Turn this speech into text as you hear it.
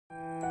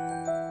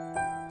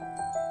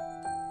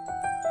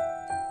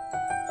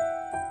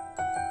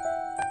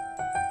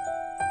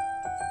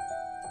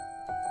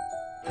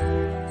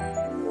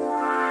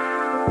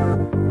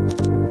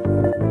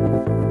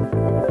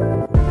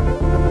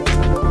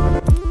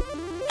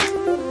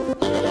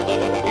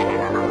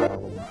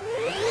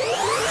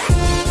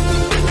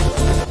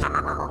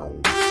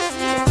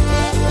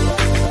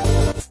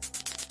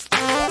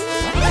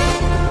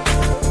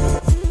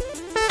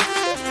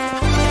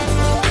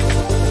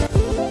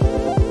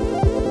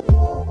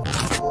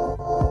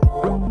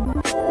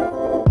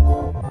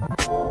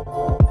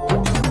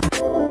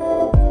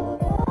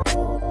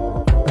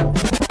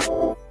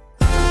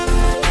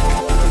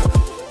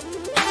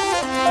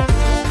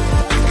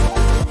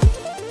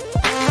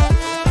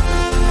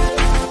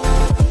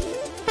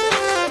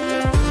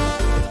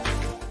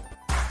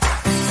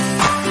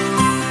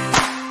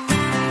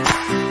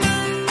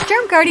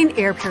Guardian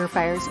air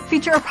purifiers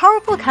feature a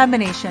powerful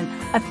combination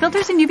of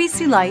filters and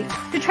UVC light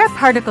to trap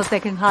particles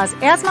that can cause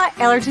asthma,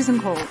 allergies,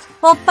 and colds,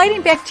 while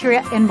fighting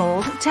bacteria and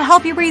mold to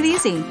help you breathe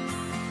easy.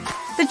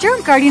 The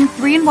Germ Guardian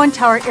 3-in-1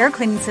 Tower air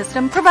cleaning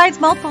system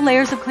provides multiple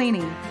layers of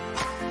cleaning.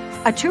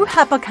 A true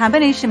HEPA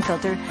combination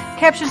filter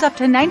captures up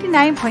to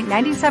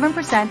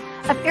 99.97%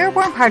 of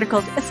airborne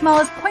particles as small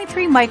as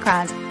 0.3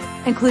 microns,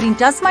 including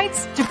dust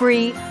mites,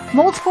 debris,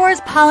 mold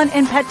spores, pollen,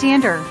 and pet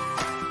dander.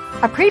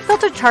 A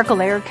pre-filtered charcoal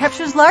layer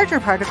captures larger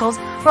particles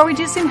while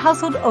reducing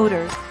household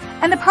odors,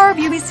 and the power of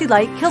UVC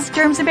light kills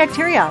germs and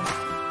bacteria.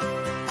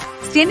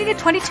 Standing at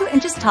 22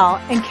 inches tall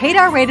and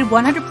KDAR rated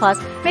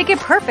 100+, make it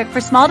perfect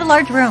for small to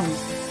large rooms.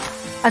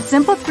 A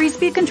simple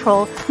 3-speed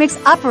control makes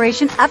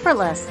operation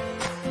effortless.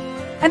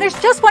 And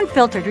there's just one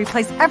filter to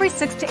replace every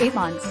 6 to 8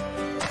 months.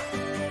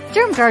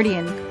 Germ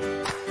Guardian,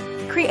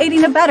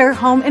 creating a better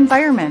home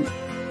environment.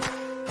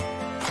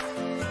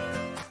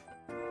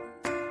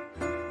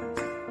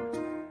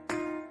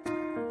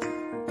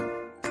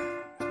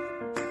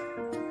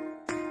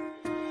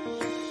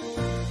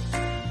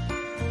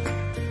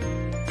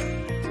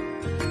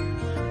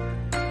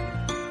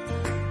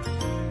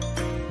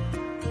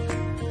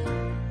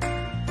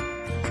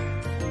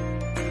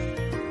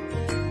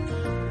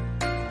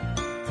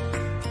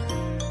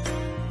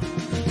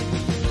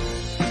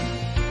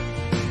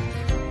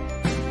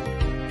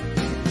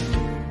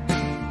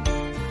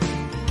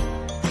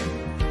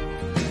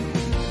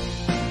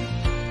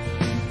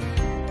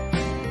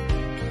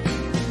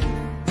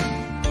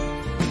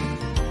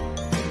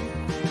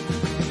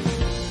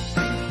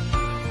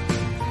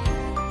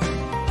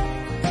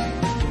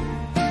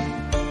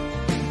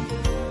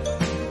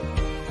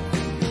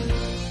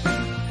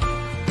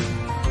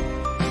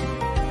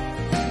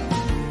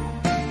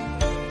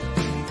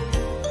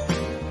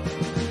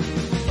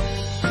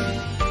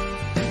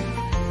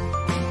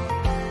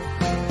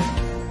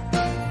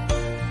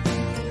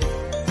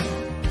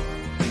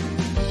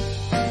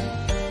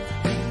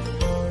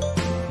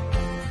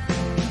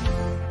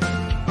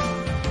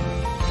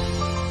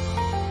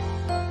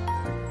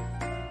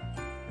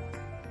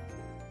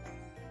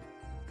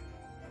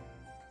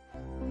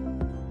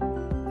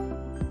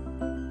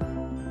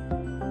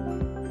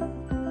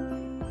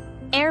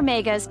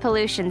 Airmega's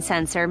pollution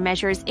sensor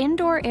measures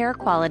indoor air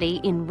quality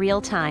in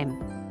real time.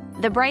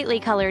 The brightly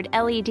colored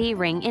LED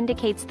ring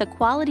indicates the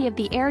quality of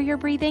the air you're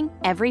breathing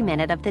every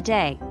minute of the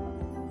day.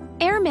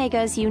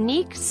 Airmega's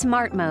unique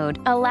Smart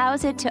Mode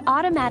allows it to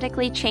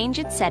automatically change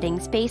its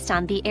settings based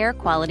on the air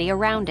quality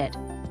around it.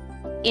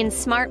 In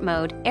Smart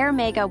Mode,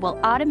 Airmega will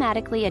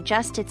automatically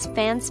adjust its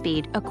fan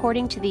speed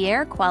according to the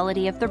air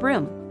quality of the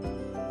room.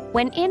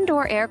 When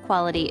indoor air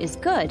quality is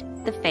good,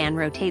 the fan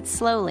rotates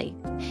slowly.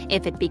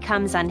 If it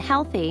becomes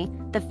unhealthy,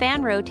 the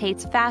fan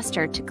rotates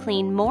faster to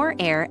clean more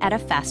air at a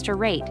faster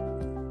rate.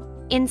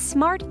 In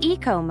Smart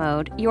Eco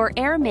Mode, your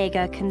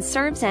Airmega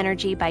conserves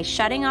energy by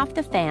shutting off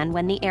the fan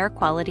when the air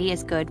quality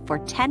is good for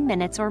 10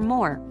 minutes or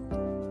more.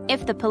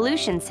 If the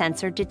pollution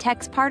sensor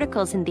detects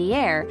particles in the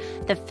air,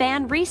 the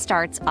fan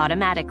restarts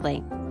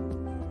automatically.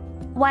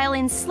 While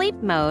in Sleep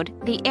Mode,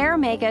 the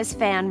Airmega's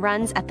fan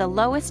runs at the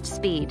lowest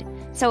speed,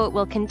 so it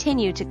will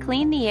continue to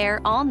clean the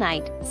air all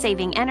night,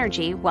 saving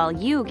energy while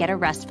you get a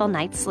restful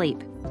night's sleep.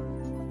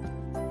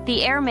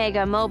 The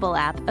Airmega mobile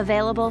app,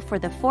 available for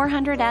the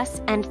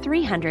 400S and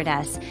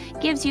 300S,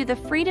 gives you the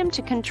freedom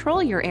to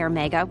control your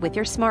Airmega with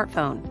your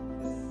smartphone.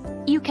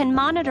 You can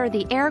monitor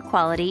the air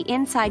quality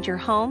inside your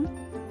home,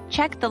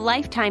 check the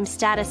lifetime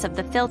status of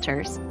the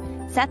filters,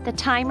 set the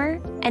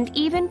timer, and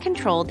even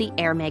control the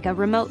Airmega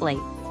remotely.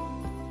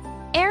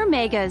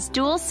 Airmega's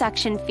dual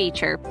suction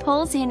feature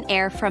pulls in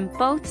air from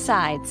both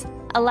sides,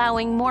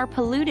 allowing more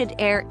polluted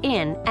air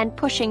in and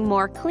pushing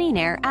more clean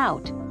air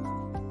out.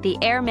 The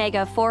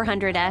Airmega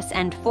 400S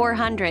and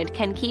 400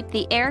 can keep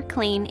the air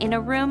clean in a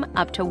room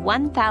up to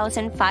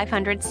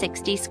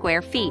 1,560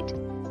 square feet,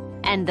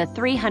 and the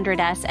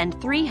 300S and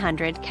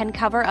 300 can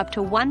cover up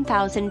to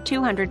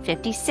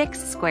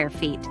 1,256 square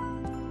feet.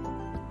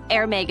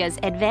 Airmega's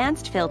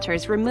advanced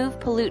filters remove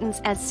pollutants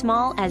as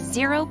small as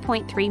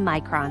 0.3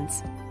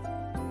 microns.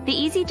 The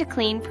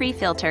easy-to-clean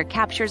pre-filter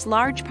captures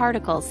large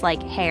particles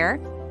like hair,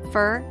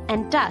 fur,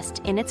 and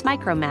dust in its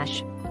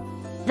micromesh.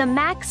 The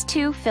Max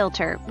 2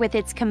 filter, with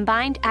its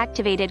combined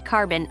activated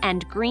carbon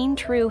and green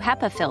true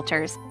HEPA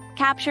filters,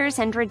 captures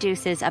and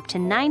reduces up to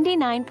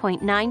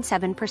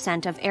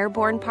 99.97% of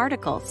airborne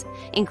particles,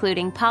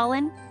 including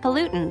pollen,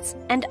 pollutants,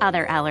 and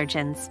other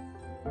allergens.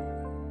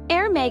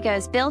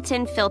 Airmega's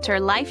built-in filter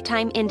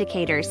lifetime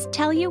indicators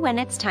tell you when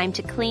it's time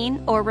to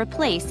clean or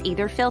replace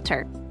either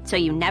filter, so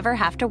you never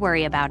have to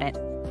worry about it.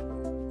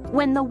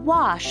 When the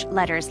wash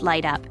letters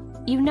light up,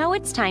 you know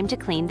it's time to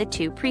clean the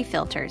 2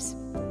 pre-filters.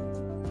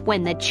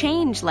 When the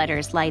change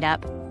letters light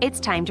up, it's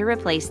time to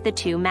replace the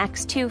 2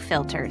 Max 2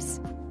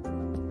 filters.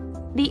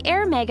 The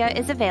Airmega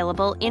is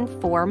available in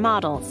 4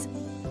 models.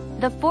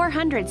 The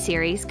 400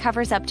 series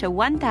covers up to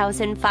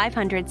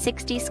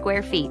 1,560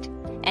 square feet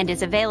and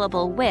is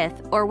available with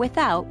or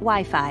without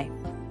Wi-Fi.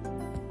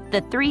 The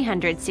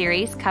 300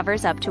 series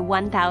covers up to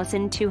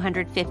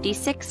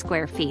 1,256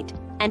 square feet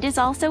and is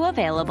also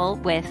available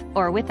with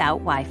or without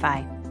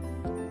Wi-Fi.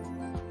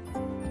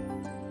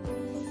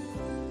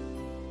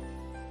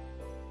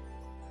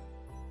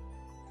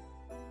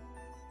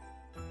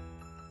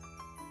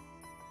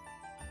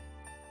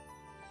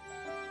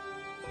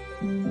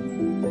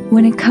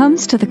 When it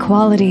comes to the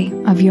quality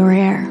of your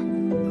air,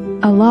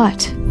 a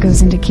lot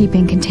goes into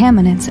keeping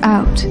contaminants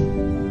out.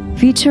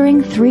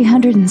 Featuring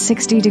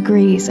 360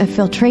 degrees of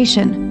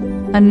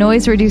filtration, a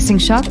noise-reducing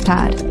shock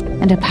pad,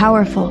 and a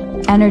powerful,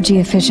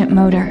 energy-efficient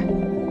motor,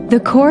 the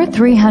Core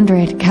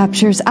 300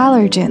 captures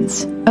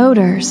allergens,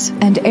 odors,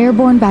 and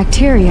airborne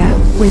bacteria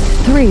with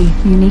 3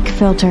 unique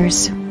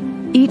filters.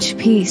 Each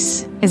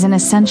piece is an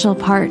essential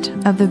part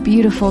of the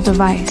beautiful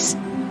device.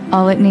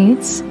 All it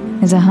needs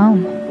is a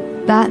home.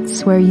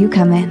 That's where you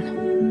come in.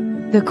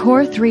 The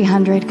Core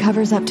 300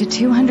 covers up to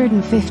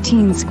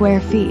 215 square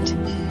feet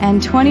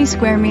and 20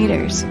 square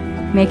meters,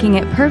 making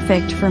it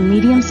perfect for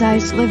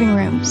medium-sized living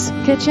rooms,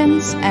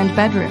 kitchens, and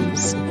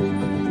bedrooms.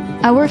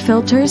 Our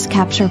filters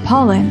capture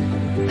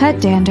pollen,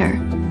 pet dander,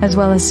 as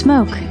well as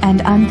smoke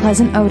and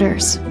unpleasant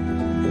odors.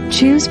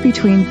 Choose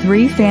between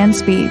 3 fan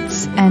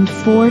speeds and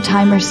 4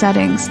 timer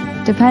settings,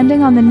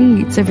 depending on the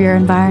needs of your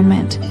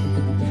environment.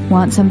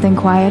 Want something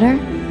quieter?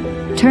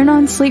 Turn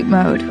on sleep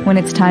mode when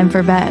it's time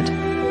for bed.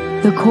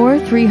 The Core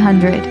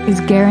 300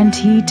 is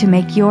guaranteed to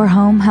make your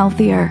home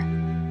healthier.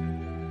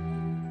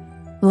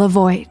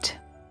 Levoit.